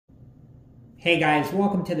Hey guys,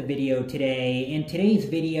 welcome to the video today. In today's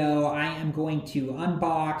video, I am going to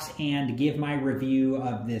unbox and give my review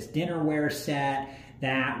of this dinnerware set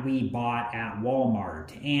that we bought at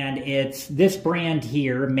Walmart. And it's this brand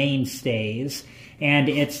here, Mainstays, and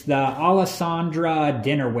it's the Alessandra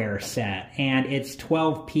dinnerware set, and it's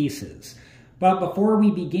 12 pieces. But before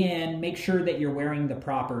we begin, make sure that you're wearing the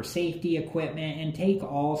proper safety equipment and take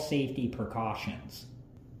all safety precautions.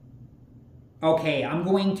 Okay, I'm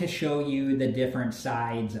going to show you the different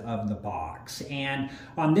sides of the box. And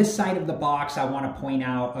on this side of the box, I want to point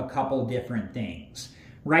out a couple different things.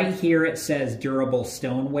 Right here it says durable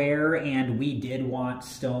stoneware, and we did want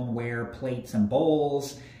stoneware plates and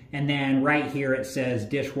bowls. And then right here it says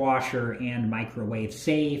dishwasher and microwave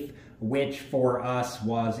safe, which for us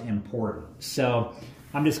was important. So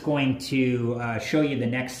I'm just going to show you the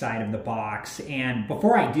next side of the box. And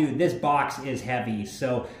before I do, this box is heavy,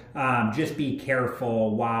 so just be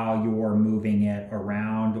careful while you're moving it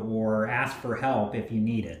around, or ask for help if you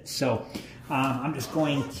need it. So I'm just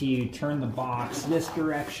going to turn the box this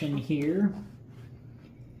direction here.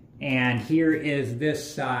 And here is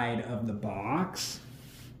this side of the box.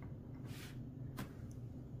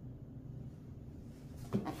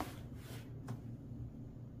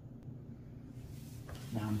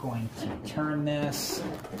 Now I'm going to turn this.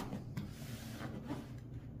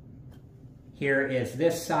 Here is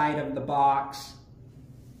this side of the box.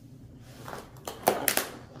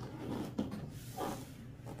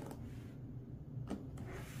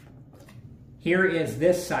 Here is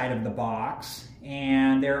this side of the box,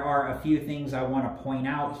 and there are a few things I want to point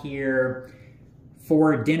out here.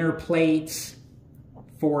 4 dinner plates,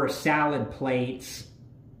 4 salad plates,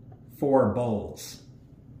 4 bowls.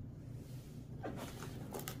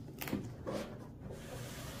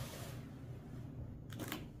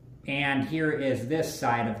 And here is this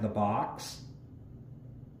side of the box.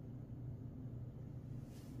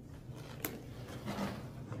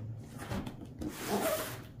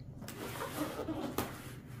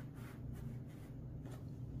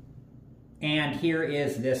 And here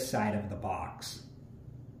is this side of the box.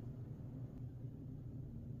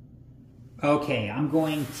 Okay, I'm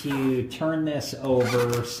going to turn this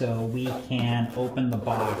over so we can open the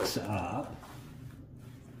box up.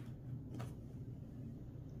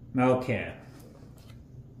 Okay.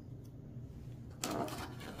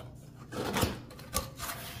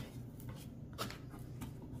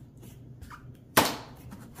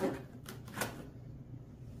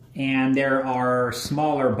 And there are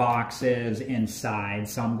smaller boxes inside,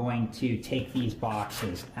 so I'm going to take these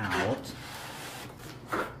boxes out.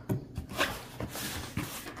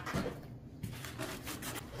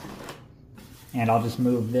 And I'll just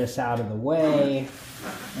move this out of the way.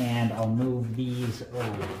 And I'll move these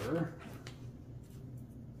over.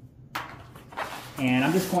 And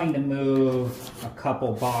I'm just going to move a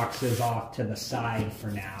couple boxes off to the side for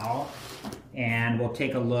now. And we'll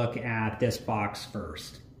take a look at this box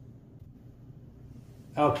first.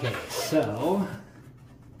 Okay, so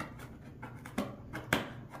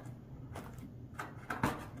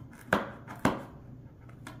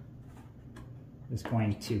just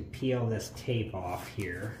going to peel this tape off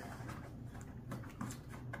here.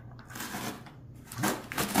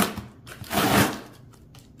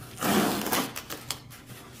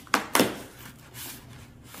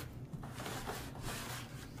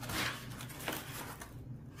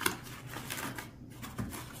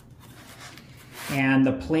 And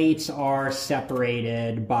the plates are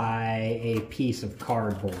separated by a piece of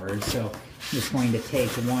cardboard. So I'm just going to take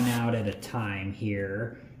one out at a time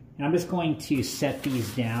here. And I'm just going to set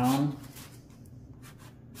these down.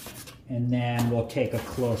 And then we'll take a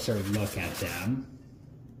closer look at them.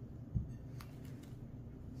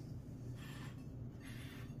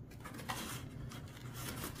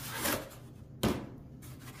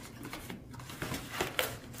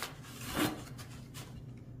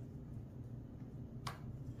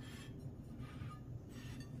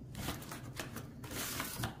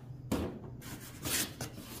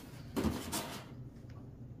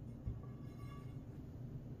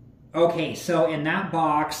 Okay, so in that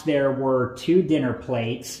box there were 2 dinner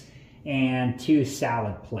plates and 2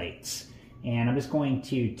 salad plates. And I'm just going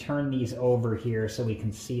to turn these over here so we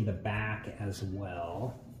can see the back as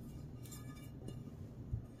well.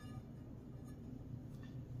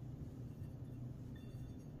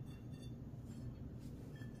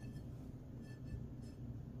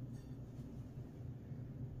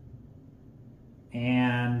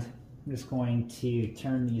 And I'm just going to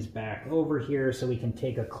turn these back over here so we can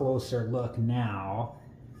take a closer look now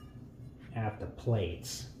at the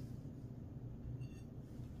plates.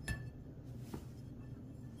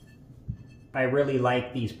 I really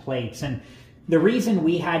like these plates, and The reason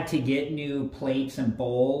we had to get new plates and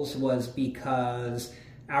bowls was because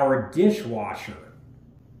our dishwasher,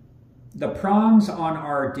 the prongs on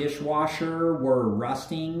our dishwasher were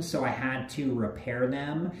rusting, so I had to repair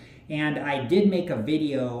them. And I did make a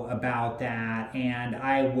video about that, and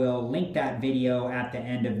I will link that video at the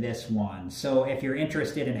end of this one. So if you're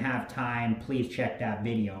interested and have time, please check that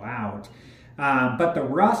video out. But the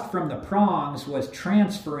rust from the prongs was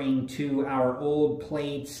transferring to our old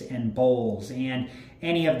plates and bowls, and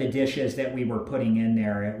any of the dishes that we were putting in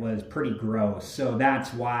there. It was pretty gross. So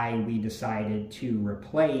that's why we decided to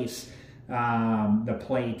replace the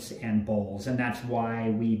plates and bowls, and that's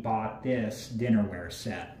why we bought this dinnerware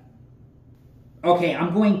set. Okay,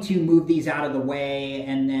 I'm going to move these out of the way,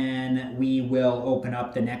 and then we will open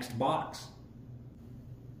up the next box.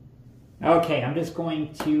 Okay, I'm just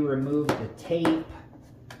going to remove the tape,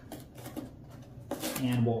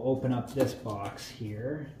 and we'll open up this box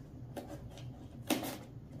here.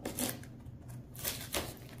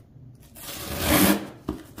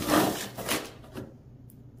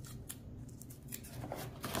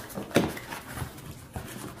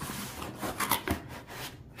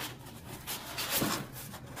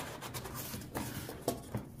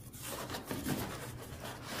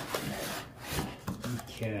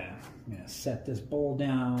 Okay, I'm going to set this bowl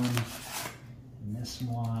down, and this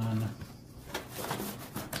one.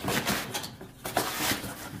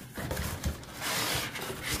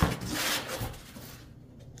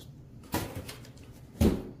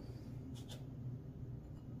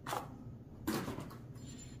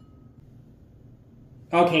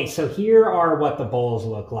 Okay, so here are what the bowls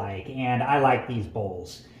look like, and I like these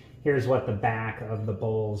bowls. Here's what the back of the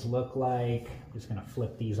bowls look like. I'm just going to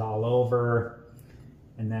flip these all over,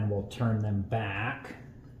 and then we'll turn them back.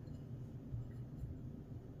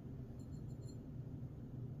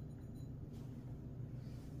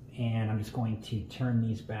 And I'm just going to turn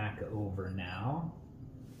these back over now.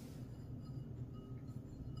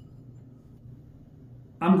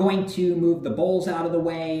 I'm going to move the bowls out of the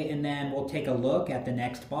way, and then we'll take a look at the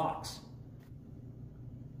next box.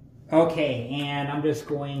 Okay, and I'm just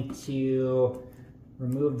going to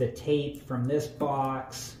remove the tape from this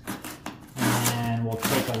box, and we'll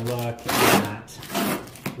take a look at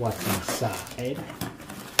what's inside.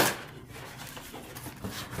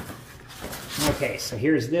 Okay, so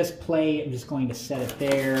here's this plate. I'm just going to set it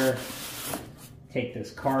there. Take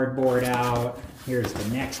this cardboard out. Here's the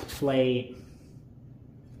next plate.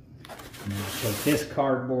 And then I'll take this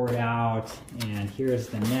cardboard out, and here's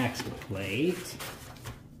the next plate.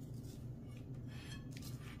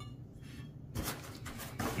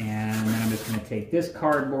 And then I'm just going to take this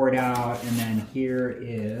cardboard out, and then here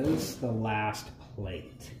is the last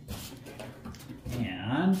plate.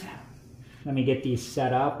 And let me get these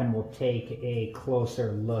set up, and we'll take a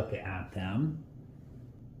closer look at them.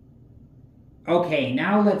 Okay,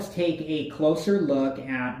 now let's take a closer look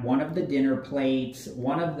at one of the dinner plates,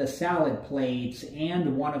 one of the salad plates,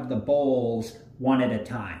 and one of the bowls, one at a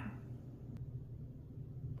time.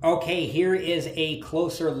 Okay, here is a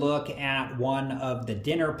closer look at one of the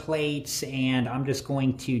dinner plates, and I'm just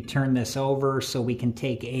going to turn this over so we can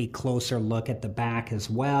take a closer look at the back as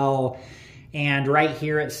well. And right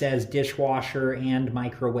here it says dishwasher and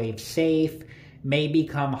microwave safe. May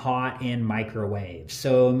become hot in microwave.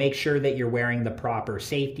 So make sure that you're wearing the proper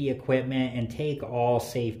safety equipment and take all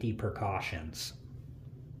safety precautions.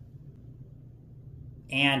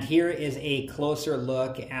 And here is a closer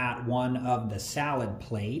look at one of the salad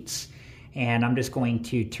plates. And I'm just going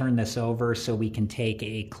to turn this over so we can take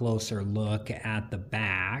a closer look at the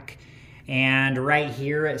back. And right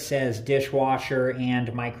here it says dishwasher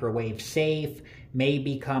and microwave safe. May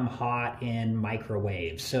become hot in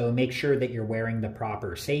microwave. So make sure that you're wearing the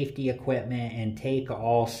proper safety equipment and take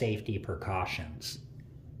all safety precautions.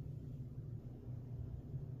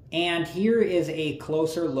 And here is a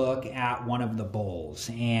closer look at one of the bowls.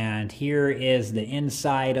 And here is the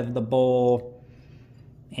inside of the bowl.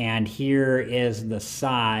 And here is the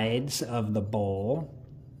sides of the bowl.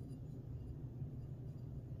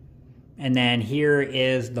 And then here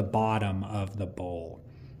is the bottom of the bowl.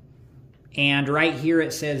 And right here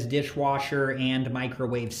it says dishwasher and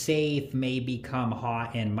microwave safe, may become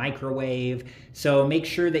hot in microwave. So make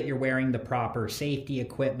sure that you're wearing the proper safety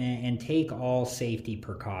equipment and take all safety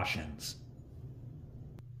precautions.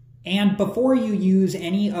 And before you use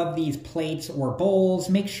any of these plates or bowls,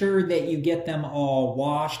 make sure that you get them all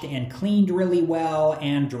washed and cleaned really well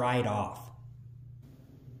and dried off.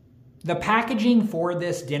 The packaging for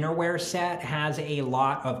this dinnerware set has a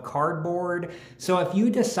lot of cardboard, so if you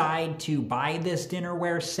decide to buy this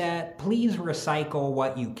dinnerware set, please recycle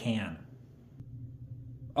what you can.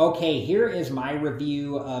 Okay, here is my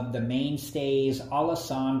review of the Mainstays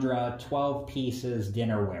Alessandra 12 pieces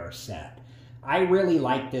dinnerware set. I really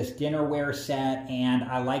like this dinnerware set, and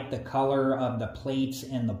I like the color of the plates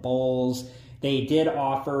and the bowls. They did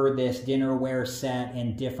offer this dinnerware set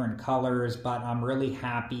in different colors, but I'm really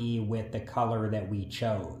happy with the color that we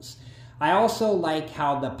chose. I also like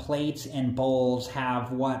how the plates and bowls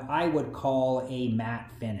have what I would call a matte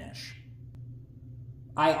finish.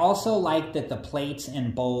 I also like that the plates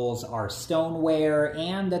and bowls are stoneware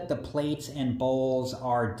and that the plates and bowls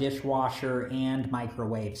are dishwasher and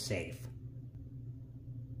microwave safe.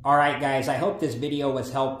 Alright guys, I hope this video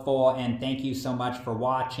was helpful and thank you so much for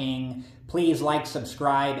watching. Please like,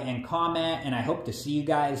 subscribe, and comment, and I hope to see you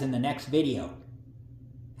guys in the next video.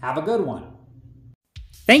 Have a good one.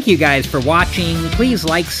 Thank you guys for watching. Please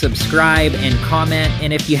like, subscribe, and comment,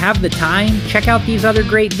 and if you have the time, check out these other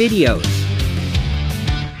great videos.